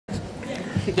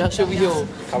Ja, sowieso.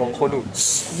 Gaan we hem gewoon doen.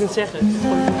 Ik moet zeggen.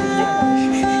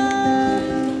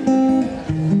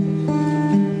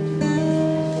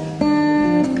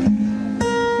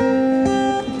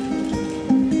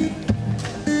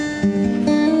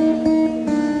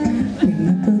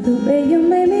 The way you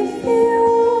made me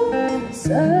feel,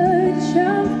 such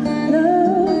a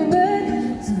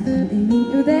lovebird. Something in me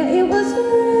knew that it was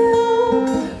real,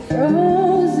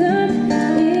 frozen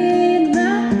in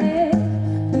my head.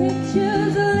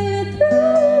 Pictures are living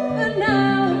through, but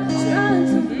now trying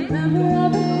to remember all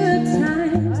the good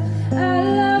times. Our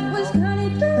love was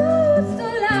cutting through so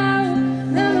loud.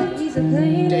 Memories are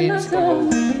playing in my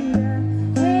soul.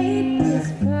 Hate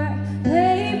this part,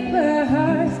 paper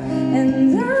hearts,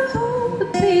 and I hope a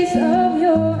piece of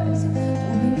yours.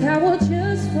 Don't think I will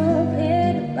just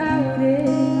forget about it.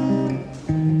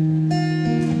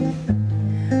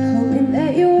 Hoping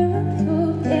that you won't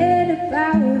forget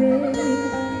about it.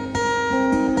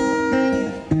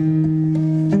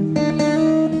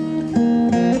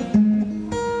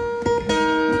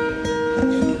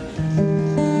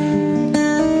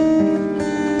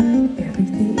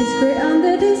 Everything is great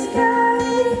under the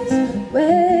skies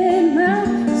when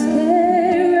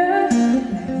mascara,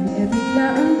 and every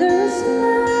cloud under a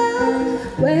smile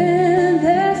when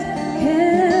there's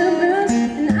cameras,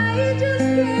 and I just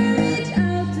can't reach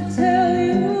out to tell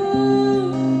you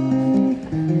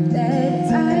that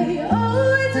I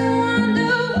always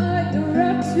wonder what you're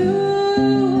up to.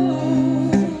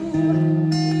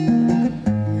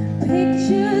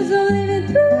 Pictures are living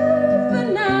through for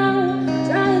now,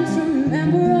 trying to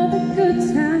remember all the good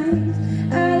times.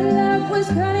 Our love was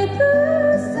cutting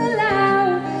through so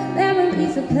loud.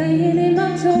 Memories are playing